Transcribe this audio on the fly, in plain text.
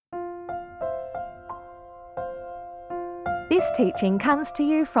This teaching comes to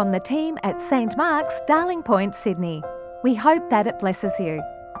you from the team at St Mark's, Darling Point, Sydney. We hope that it blesses you.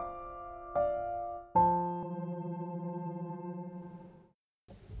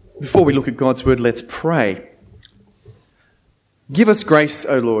 Before we look at God's word, let's pray. Give us grace,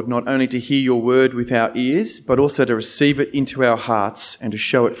 O Lord, not only to hear your word with our ears, but also to receive it into our hearts and to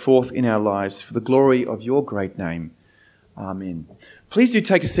show it forth in our lives for the glory of your great name. Amen. Please do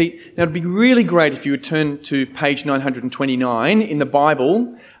take a seat. Now, it'd be really great if you would turn to page 929 in the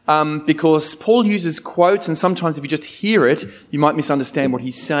Bible, because Paul uses quotes, and sometimes if you just hear it, you might misunderstand what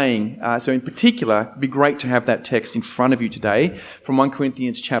he's saying. So in particular, it'd be great to have that text in front of you today from 1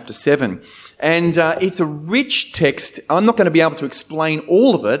 Corinthians chapter 7. And it's a rich text. I'm not going to be able to explain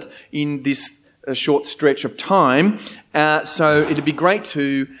all of it in this short stretch of time. So it'd be great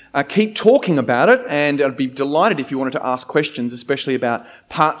to keep talking about it, and I'd be delighted if you wanted to ask questions, especially about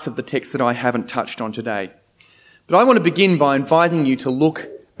parts of the text that I haven't touched on today. But I want to begin by inviting you to look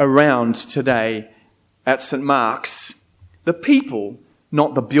around today at St Mark's, the people,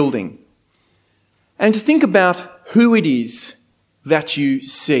 not the building, and to think about who it is that you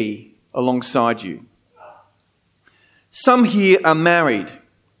see alongside you. Some here are married.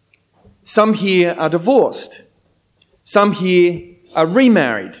 Some here are divorced. Some here are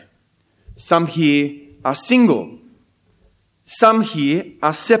remarried. Some here are single. Some here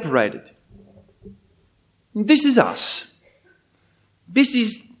are separated. This is us. This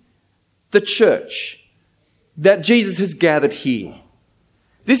is the church that Jesus has gathered here.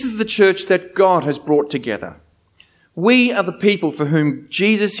 This is the church that God has brought together. We are the people for whom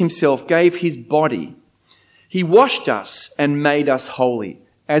Jesus himself gave his body. He washed us and made us holy.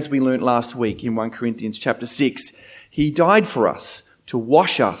 As we learnt last week in 1 Corinthians chapter 6, he died for us to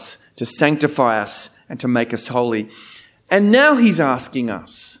wash us, to sanctify us, and to make us holy. And now he's asking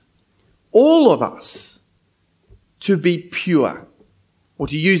us, all of us, to be pure, or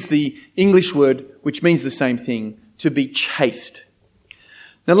to use the English word, which means the same thing, to be chaste.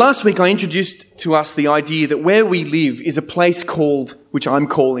 Now, last week I introduced to us the idea that where we live is a place called, which I'm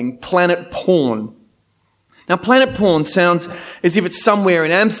calling, Planet Porn. Now, Planet Porn sounds as if it's somewhere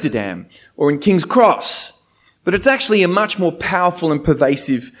in Amsterdam or in King's Cross, but it's actually a much more powerful and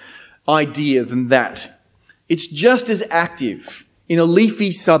pervasive idea than that. It's just as active in a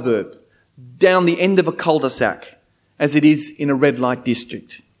leafy suburb down the end of a cul-de-sac as it is in a red light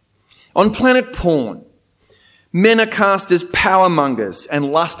district. On Planet Porn, men are cast as power mongers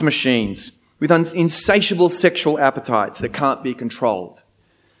and lust machines with insatiable sexual appetites that can't be controlled.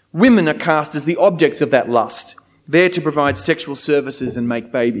 Women are cast as the objects of that lust, there to provide sexual services and make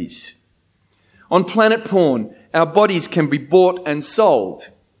babies. On Planet Porn, our bodies can be bought and sold,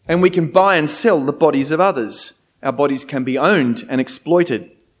 and we can buy and sell the bodies of others. Our bodies can be owned and exploited.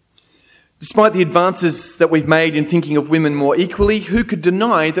 Despite the advances that we've made in thinking of women more equally, who could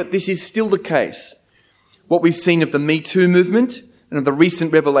deny that this is still the case? What we've seen of the Me Too movement and of the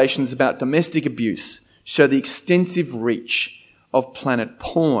recent revelations about domestic abuse show the extensive reach of Planet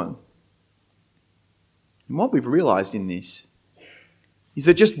Porn. And what we've realised in this is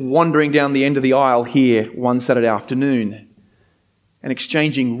that just wandering down the end of the aisle here one Saturday afternoon and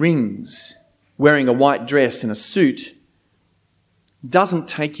exchanging rings, wearing a white dress and a suit, doesn't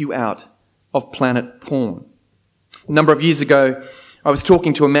take you out of Planet Porn. A number of years ago, I was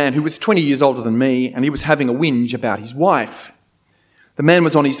talking to a man who was 20 years older than me, and he was having a whinge about his wife. The man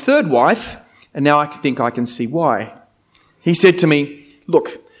was on his third wife, and now I think I can see why. He said to me,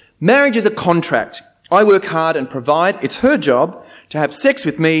 "Look, marriage is a contract. I work hard and provide. It's her job to have sex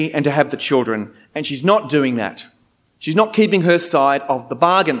with me and to have the children, and she's not doing that. She's not keeping her side of the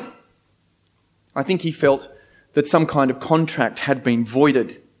bargain." I think he felt that some kind of contract had been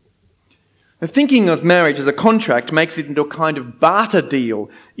voided. The thinking of marriage as a contract makes it into a kind of barter deal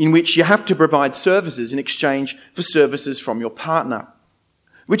in which you have to provide services in exchange for services from your partner,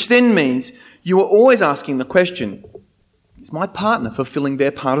 which then means you are always asking the question, is my partner fulfilling their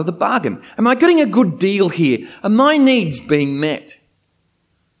part of the bargain? Am I getting a good deal here? Are my needs being met?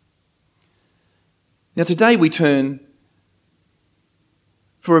 Now today we turn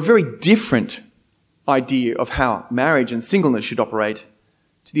for a very different idea of how marriage and singleness should operate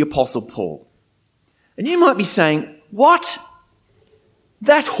to the Apostle Paul. And you might be saying, what?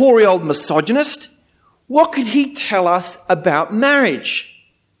 That hoary old misogynist? What could he tell us about marriage?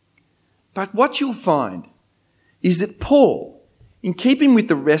 But what you'll find is that Paul, in keeping with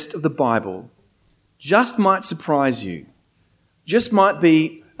the rest of the Bible, just might surprise you, just might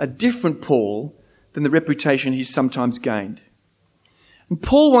be a different Paul than the reputation he's sometimes gained. And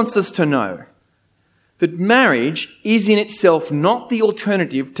Paul wants us to know that marriage is in itself not the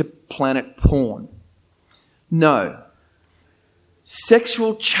alternative to Planet Porn. No,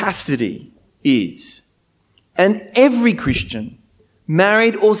 sexual chastity is. And every Christian,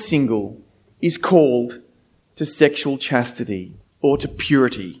 married or single, is called to sexual chastity or to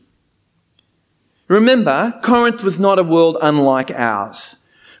purity. Remember, Corinth was not a world unlike ours.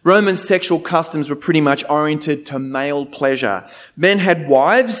 Roman sexual customs were pretty much oriented to male pleasure. Men had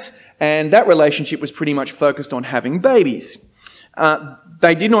wives, and that relationship was pretty much focused on having babies.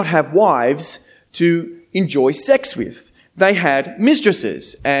 They did not have wives to enjoy sex with. They had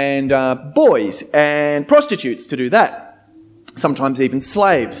mistresses and boys and prostitutes to do that, sometimes even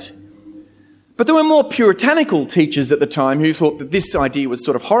slaves. But there were more puritanical teachers at the time who thought that this idea was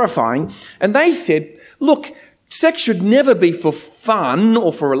sort of horrifying, and they said, look, sex should never be for fun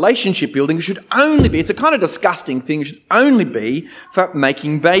or for relationship building. It should only be, it's a kind of disgusting thing, it should only be for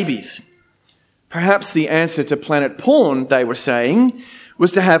making babies. Perhaps the answer to planet porn, they were saying,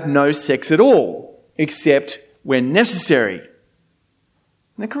 was to have no sex at all, except when necessary.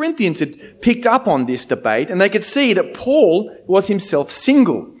 The Corinthians had picked up on this debate, and they could see that Paul was himself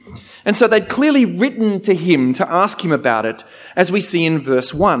single. And so they'd clearly written to him to ask him about it, as we see in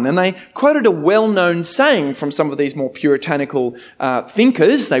verse 1. And they quoted a well-known saying from some of these more puritanical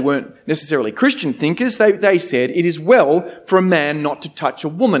thinkers. They weren't necessarily Christian thinkers. They said, it is well for a man not to touch a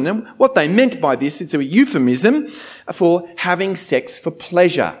woman. And what they meant by this, it's a euphemism for having sex for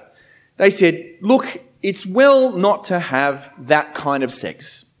pleasure. They said, look, it's well not to have that kind of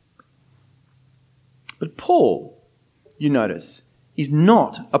sex. But Paul, you notice, is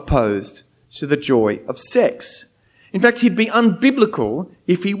not opposed to the joy of sex. In fact, he'd be unbiblical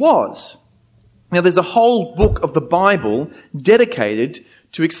if he was. Now, there's a whole book of the Bible dedicated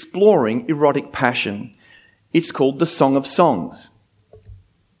to exploring erotic passion. It's called the Song of Songs.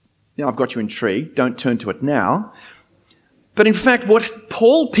 Now, I've got you intrigued. Don't turn to it now. But in fact, what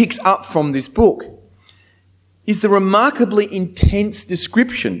Paul picks up from this book is the remarkably intense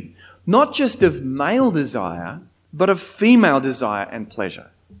description, not just of male desire, but of female desire and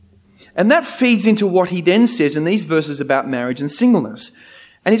pleasure. And that feeds into what he then says in these verses about marriage and singleness.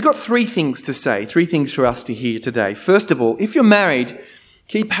 And he's got three things to say, three things for us to hear today. First of all, if you're married,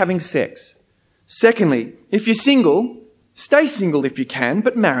 keep having sex. Secondly, if you're single, stay single if you can,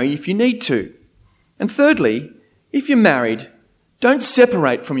 but marry if you need to. And thirdly, if you're married, don't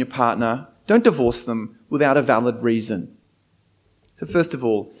separate from your partner, don't divorce them without a valid reason. So first of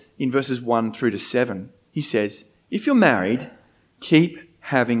all, in verses 1 through to 7, he says, if you're married, keep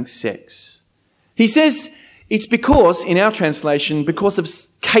having sex. He says it's because, in our translation, because of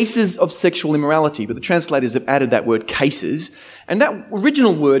cases of sexual immorality, but the translators have added that word cases, and that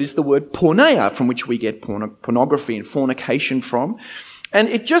original word is the word porneia, from which we get pornography and fornication from, and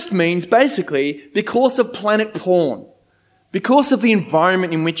it just means basically because of planet porn, because of the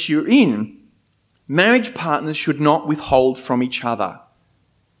environment in which you're in, marriage partners should not withhold from each other.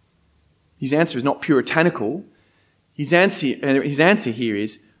 His answer is not puritanical. His answer here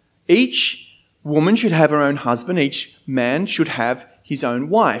is each woman should have her own husband, each man should have his own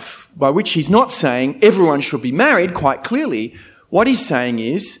wife, by which he's not saying everyone should be married, quite clearly. What he's saying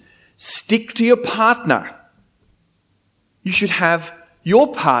is stick to your partner. You should have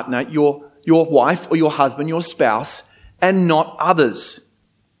your partner, your wife or your husband, your spouse, and not others.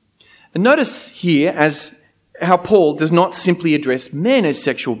 And notice here as how Paul does not simply address men as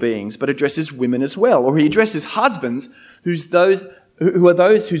sexual beings, but addresses women as well. Or he addresses husbands who are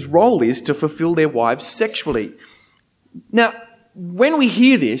those whose role is to fulfill their wives sexually. Now, when we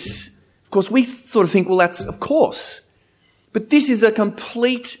hear this, of course, we sort of think, well, that's of course. But this is a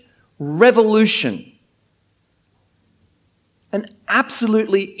complete revolution. An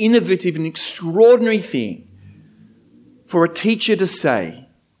absolutely innovative and extraordinary thing for a teacher to say.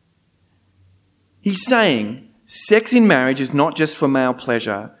 He's saying sex in marriage is not just for male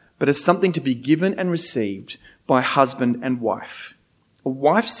pleasure, but is something to be given and received by husband and wife. A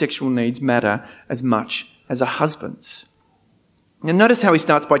wife's sexual needs matter as much as a husband's. And notice how he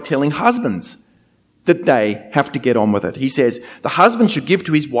starts by telling husbands that they have to get on with it. He says, the husband should give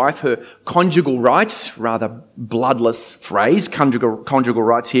to his wife her conjugal rights, rather bloodless phrase, conjugal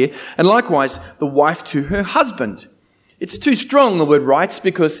rights here, and likewise the wife to her husband. It's too strong, the word rights,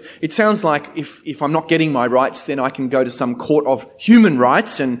 because it sounds like if I'm not getting my rights, then I can go to some court of human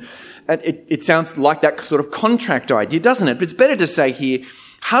rights, and it sounds like that sort of contract idea, doesn't it? But it's better to say here,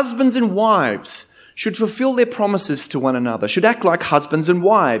 husbands and wives should fulfill their promises to one another, should act like husbands and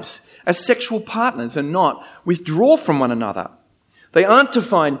wives, as sexual partners and not withdraw from one another. They aren't to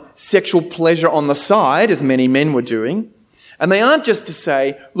find sexual pleasure on the side, as many men were doing, and they aren't just to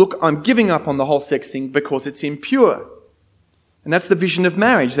say, look, I'm giving up on the whole sex thing because it's impure. And that's the vision of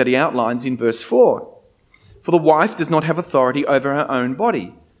marriage that he outlines in verse 4. For the wife does not have authority over her own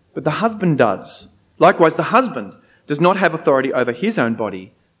body, but the husband does. Likewise, the husband does not have authority over his own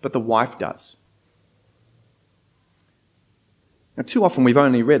body, but the wife does. Now, too often we've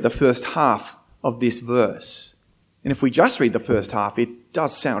only read the first half of this verse. And if we just read the first half, it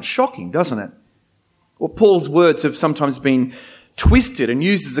does sound shocking, doesn't it? Well, Paul's words have sometimes been twisted and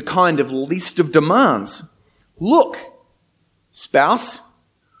used as a kind of list of demands. Look, spouse.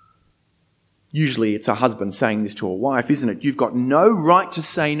 Usually it's a husband saying this to a wife, isn't it? You've got no right to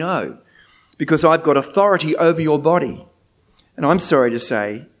say no because I've got authority over your body. And I'm sorry to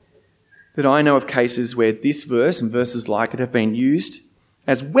say that I know of cases where this verse and verses like it have been used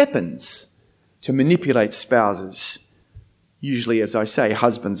as weapons to manipulate spouses. Usually, as I say,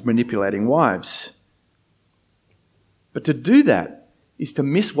 husbands manipulating wives. But to do that is to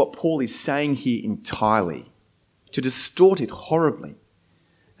miss what Paul is saying here entirely, to distort it horribly.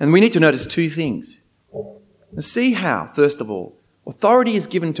 And we need to notice two things. Now, see how, first of all, authority is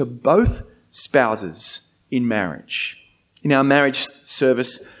given to both spouses in marriage. In our marriage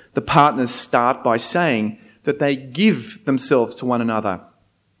service, the partners start by saying that they give themselves to one another.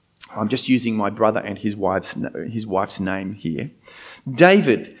 I'm just using my brother and his wife's name here.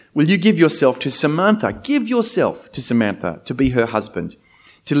 David, will you give yourself to Samantha? Give yourself to Samantha to be her husband,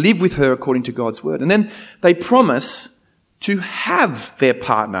 to live with her according to God's word. And then they promise to have their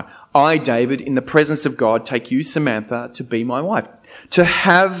partner. I, David, in the presence of God, take you, Samantha, to be my wife. To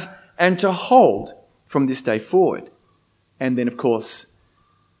have and to hold from this day forward. And then, of course,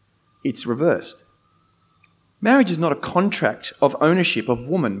 it's reversed. Marriage is not a contract of ownership of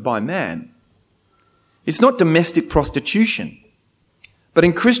woman by man. It's not domestic prostitution, but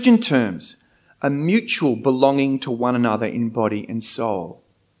in Christian terms, a mutual belonging to one another in body and soul.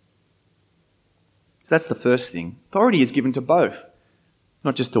 So that's the first thing. Authority is given to both,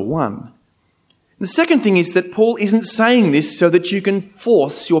 not just to one. The second thing is that Paul isn't saying this so that you can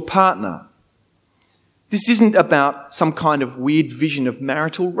force your partner. This isn't about some kind of weird vision of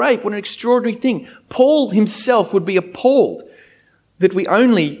marital rape. What an extraordinary thing. Paul himself would be appalled that we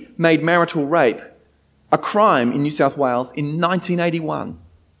only made marital rape a crime in New South Wales in 1981.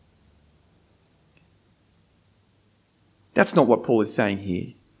 That's not what Paul is saying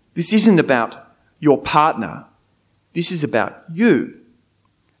here. This isn't about your partner. This is about you.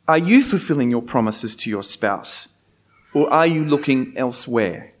 Are you fulfilling your promises to your spouse, or are you looking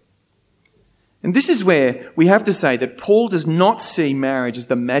elsewhere? And this is where we have to say that Paul does not see marriage as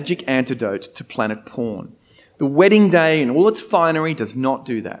the magic antidote to planet porn. The wedding day and all its finery does not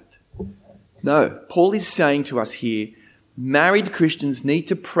do that. No, Paul is saying to us here, married Christians need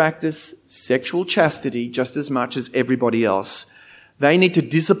to practice sexual chastity just as much as everybody else. They need to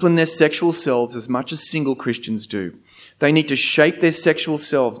discipline their sexual selves as much as single Christians do. They need to shape their sexual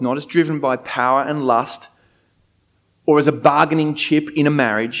selves not as driven by power and lust or as a bargaining chip in a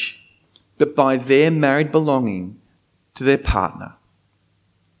marriage, but by their married belonging to their partner.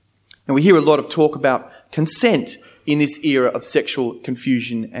 And we hear a lot of talk about consent in this era of sexual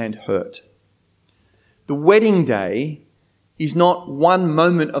confusion and hurt. The wedding day is not one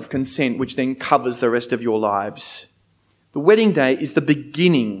moment of consent which then covers the rest of your lives. The wedding day is the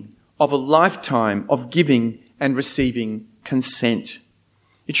beginning of a lifetime of giving and receiving consent.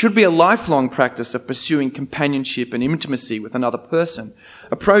 It should be a lifelong practice of pursuing companionship and intimacy with another person,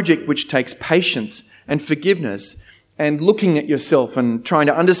 a project which takes patience and forgiveness and looking at yourself and trying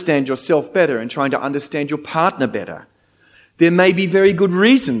to understand yourself better and trying to understand your partner better. There may be very good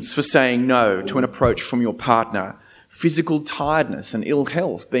reasons for saying no to an approach from your partner, physical tiredness and ill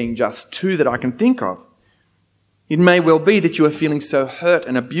health being just two that I can think of. It may well be that you are feeling so hurt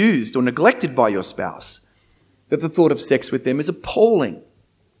and abused or neglected by your spouse that the thought of sex with them is appalling.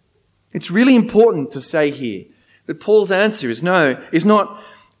 It's really important to say here that Paul's answer is not,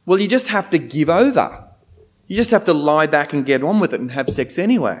 well, you just have to give over. You just have to lie back and get on with it and have sex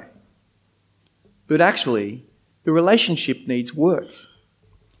anyway. But actually, the relationship needs work.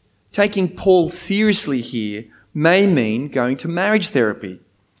 Taking Paul seriously here may mean going to marriage therapy,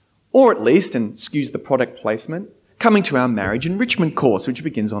 or at least, and excuse the product placement, coming to our marriage enrichment course, which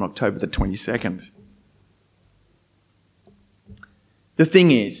begins on October the 22nd. The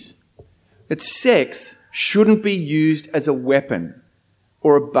thing is that sex shouldn't be used as a weapon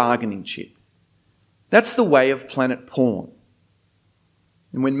or a bargaining chip. That's the way of planet porn.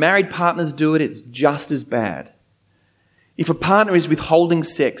 And when married partners do it, it's just as bad. If a partner is withholding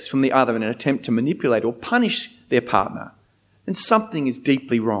sex from the other in an attempt to manipulate or punish their partner, then something is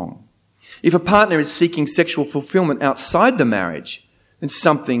deeply wrong. If a partner is seeking sexual fulfillment outside the marriage, then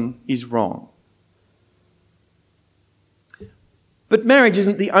something is wrong. But marriage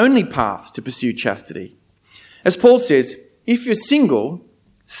isn't the only path to pursue chastity. As Paul says, if you're single,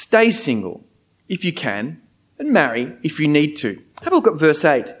 stay single if you can, and marry if you need to. Have a look at verse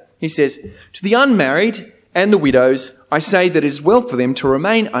 8. He says, "To the unmarried and the widows, I say that it is well for them to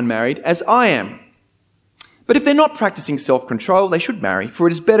remain unmarried as I am. But if they're not practicing self-control, they should marry, for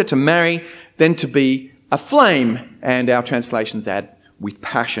it is better to marry than to be aflame," and our translations add, "with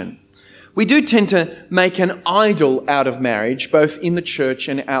passion." We do tend to make an idol out of marriage, both in the church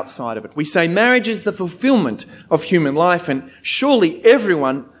and outside of it. We say marriage is the fulfillment of human life, and surely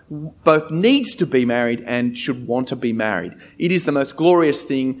everyone both needs to be married and should want to be married. It is the most glorious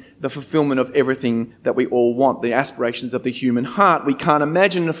thing, the fulfillment of everything that we all want, the aspirations of the human heart. We can't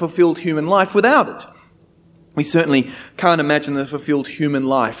imagine a fulfilled human life without it. We certainly can't imagine a fulfilled human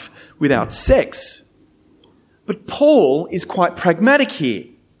life without sex. But Paul is quite pragmatic here.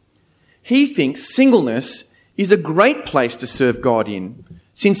 He thinks singleness is a great place to serve God in,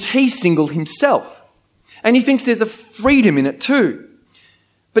 since he's single himself. And he thinks there's a freedom in it too.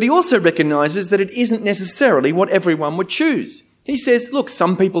 But he also recognises that it isn't necessarily what everyone would choose. He says, look,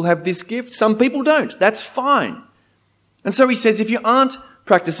 some people have this gift, some people don't. That's fine. And so he says, if you aren't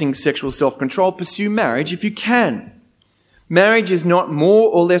practicing sexual self-control, pursue marriage if you can. Marriage is not more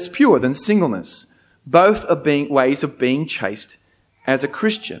or less pure than singleness. Both are ways of being chaste as a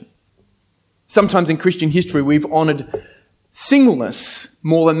Christian. Sometimes in Christian history, we've honoured singleness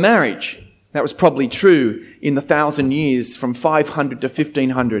more than marriage. That was probably true in the 1,000 years from 500 to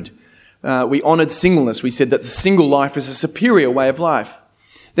 1500. We honoured singleness. We said that the single life is a superior way of life.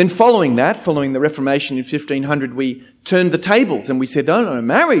 Then following the Reformation in 1500, we turned the tables and we said, no,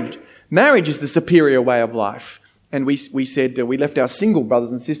 marriage is the superior way of life. And we said we left our single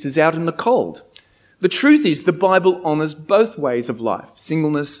brothers and sisters out in the cold. The truth is the Bible honours both ways of life,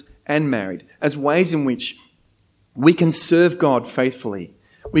 singleness and married, as ways in which we can serve God faithfully.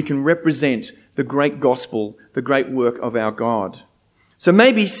 We can represent the great gospel, the great work of our God. So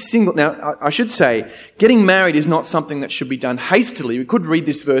maybe now I should say, getting married is not something that should be done hastily. We could read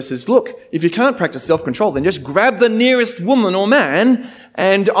this verse as, look, if you can't practice self-control, then just grab the nearest woman or man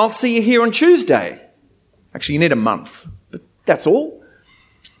and I'll see you here on Tuesday. Actually, you need a month, but that's all.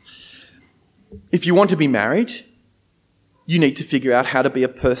 If you want to be married, you need to figure out how to be a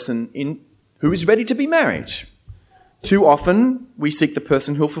person who is ready to be married. Too often, we seek the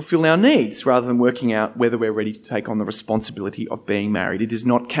person who will fulfill our needs rather than working out whether we're ready to take on the responsibility of being married. It is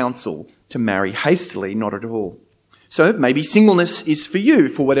not counsel to marry hastily, not at all. So maybe singleness is for you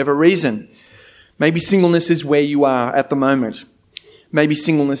for whatever reason. Maybe singleness is where you are at the moment. Maybe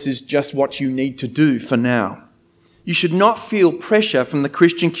singleness is just what you need to do for now. You should not feel pressure from the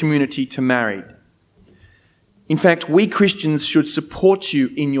Christian community to marry. In fact, we Christians should support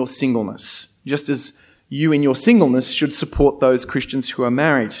you in your singleness, just as you in your singleness should support those Christians who are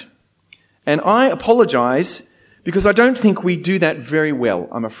married. And I apologise because I don't think we do that very well,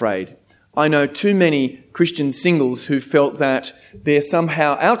 I'm afraid. I know too many Christian singles who felt that they're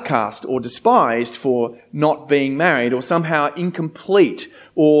somehow outcast or despised for not being married, or somehow incomplete,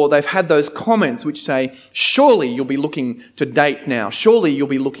 or they've had those comments which say, surely you'll be looking to date now, surely you'll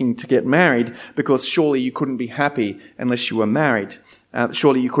be looking to get married because surely you couldn't be happy unless you were married.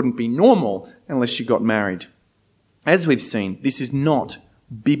 Surely you couldn't be normal unless you got married. As we've seen, this is not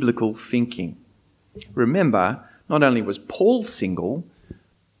biblical thinking. Remember, not only was Paul single,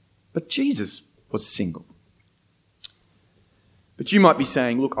 but Jesus was single. But you might be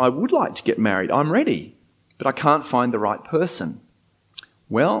saying, look, I would like to get married. I'm ready, but I can't find the right person.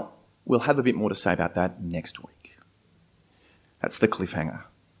 Well, we'll have a bit more to say about that next week. That's the cliffhanger.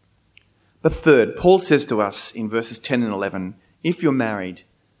 But third, Paul says to us in verses 10 and 11, if you're married,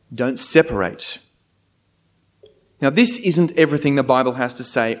 don't separate. Now, this isn't everything the Bible has to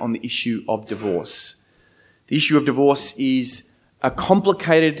say on the issue of divorce. The issue of divorce is a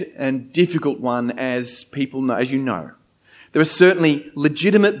complicated and difficult one, as people know, as you know. There are certainly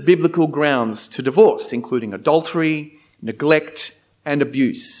legitimate biblical grounds to divorce, including adultery, neglect, and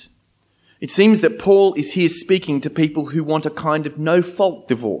abuse. It seems that Paul is here speaking to people who want a kind of no-fault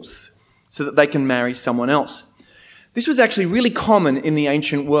divorce so that they can marry someone else. This was actually really common in the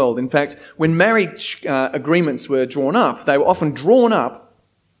ancient world. In fact, when marriage agreements were drawn up, they were often drawn up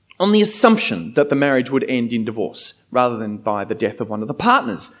on the assumption that the marriage would end in divorce rather than by the death of one of the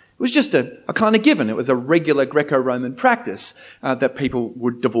partners. It was just a kind of given. It was a regular Greco-Roman practice that people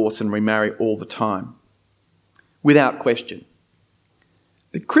would divorce and remarry all the time, without question.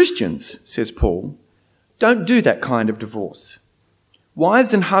 But Christians, says Paul, don't do that kind of divorce.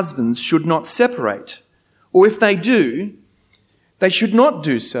 Wives and husbands should not separate. Or if they do, they should not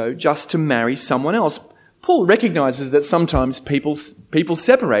do so just to marry someone else, Paul recognises that sometimes people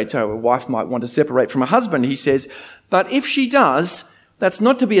separate. So a wife might want to separate from a husband, he says, but if she does, that's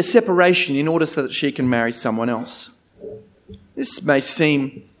not to be a separation in order so that she can marry someone else. This may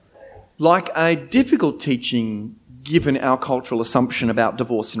seem like a difficult teaching given our cultural assumption about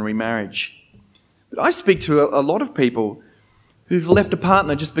divorce and remarriage. But I speak to a lot of people who've left a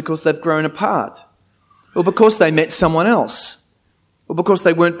partner just because they've grown apart, or because they met someone else, or because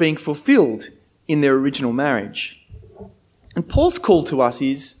they weren't being fulfilled in their original marriage. And Paul's call to us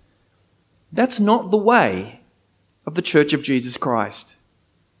is, that's not the way of the Church of Jesus Christ.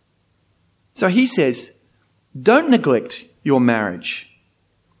 So he says, don't neglect your marriage.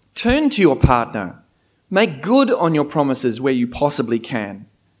 Turn to your partner. Make good on your promises where you possibly can.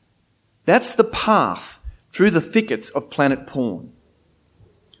 That's the path through the thickets of planet porn.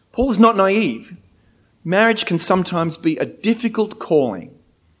 Paul is not naive. Marriage can sometimes be a difficult calling.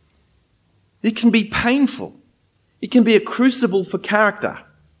 It can be painful. It can be a crucible for character.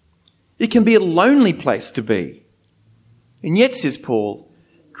 It can be a lonely place to be. And yet, says Paul,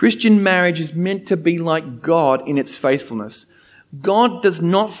 Christian marriage is meant to be like God in its faithfulness. God does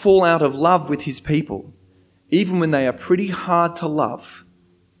not fall out of love with his people, even when they are pretty hard to love.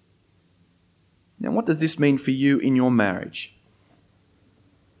 Now, what does this mean for you in your marriage?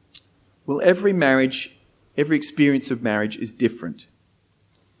 Well, every experience of marriage is different.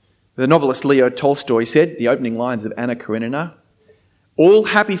 The novelist Leo Tolstoy said, the opening lines of Anna Karenina, all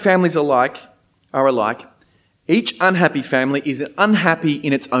happy families are alike. Each unhappy family is unhappy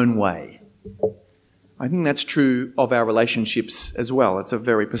in its own way. I think that's true of our relationships as well. It's a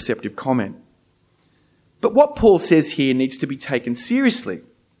very perceptive comment. But what Paul says here needs to be taken seriously.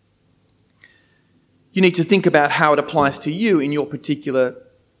 You need to think about how it applies to you in your particular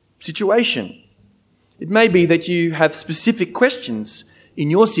situation. It may be that you have specific questions in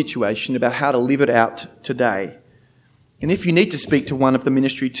your situation about how to live it out today. And if you need to speak to one of the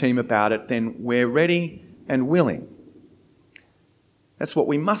ministry team about it, then we're ready and willing. That's what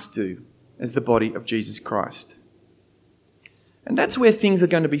we must do as the body of Jesus Christ. And that's where things are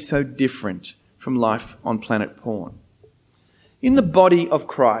going to be so different from life on planet porn. In the body of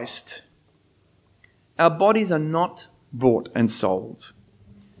Christ, our bodies are not bought and sold.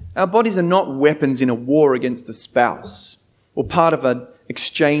 Our bodies are not weapons in a war against a spouse or part of an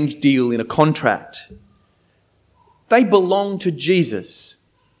exchange deal in a contract. They belong to Jesus.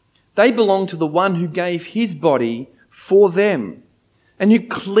 They belong to the one who gave his body for them and who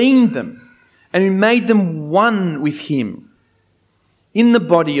cleaned them and who made them one with him. In the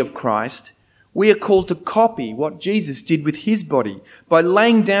body of Christ, we are called to copy what Jesus did with his body by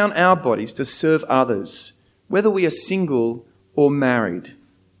laying down our bodies to serve others, whether we are single or married.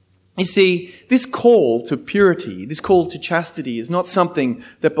 You see, this call to purity, this call to chastity is not something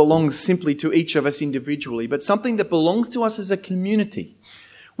that belongs simply to each of us individually, but something that belongs to us as a community.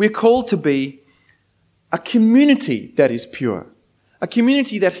 We're called to be a community that is pure, a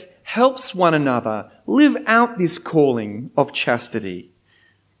community that helps one another live out this calling of chastity.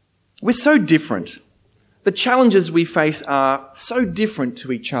 We're so different. The challenges we face are so different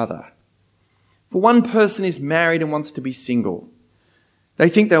to each other. For one person is married and wants to be single. They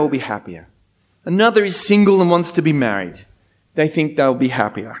think they will be happier. Another is single and wants to be married. They think they'll be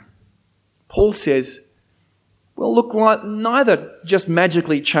happier. Paul says, well, look, neither just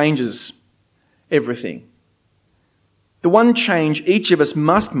magically changes everything. The one change each of us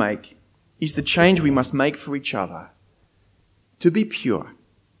must make is the change we must make for each other, to be pure.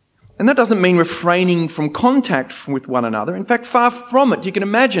 And that doesn't mean refraining from contact with one another. In fact, far from it. You can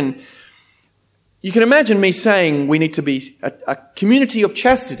imagine me saying we need to be a community of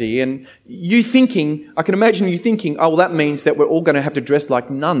chastity, and I can imagine you thinking, oh, well, that means that we're all going to have to dress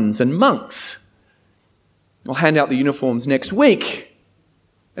like nuns and monks. I'll hand out the uniforms next week,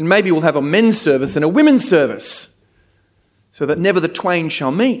 and maybe we'll have a men's service and a women's service, so that never the twain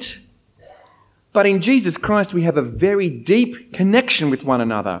shall meet. But in Jesus Christ, we have a very deep connection with one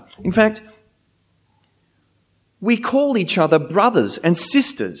another. In fact, we call each other brothers and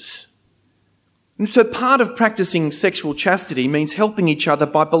sisters. And so part of practicing sexual chastity means helping each other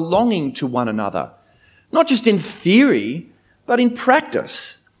by belonging to one another, not just in theory, but in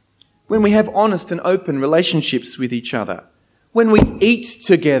practice. When we have honest and open relationships with each other, when we eat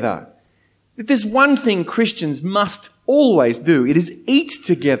together. If there's one thing Christians must always do, it is eat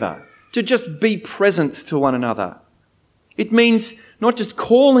together, to just be present to one another. It means not just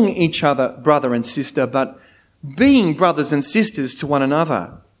calling each other brother and sister, but being brothers and sisters to one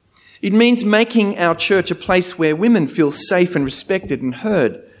another. It means making our church a place where women feel safe and respected and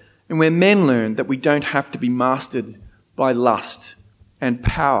heard, and where men learn that we don't have to be mastered by lust and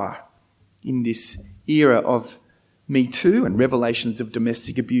power in this era of Me Too and revelations of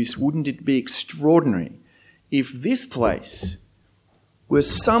domestic abuse, wouldn't it be extraordinary if this place were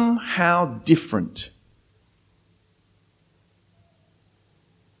somehow different?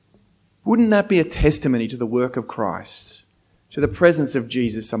 Wouldn't that be a testimony to the work of Christ, to the presence of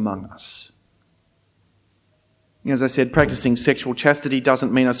Jesus among us? As I said, practicing sexual chastity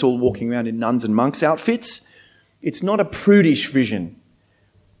doesn't mean us all walking around in nuns and monks' outfits. It's not a prudish vision.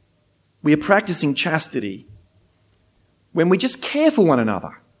 We are practicing chastity when we just care for one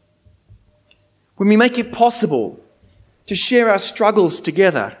another, when we make it possible to share our struggles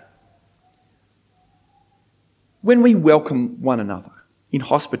together, when we welcome one another in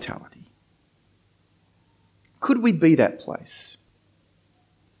hospitality. Could we be that place?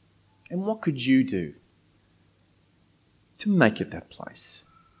 And what could you do to make it that place?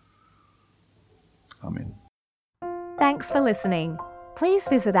 Amen. Thanks for listening. Please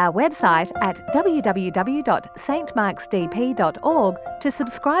visit our website at www.stmarksdp.org to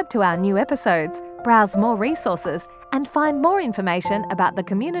subscribe to our new episodes, browse more resources, and find more information about the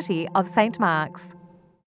community of St. Mark's.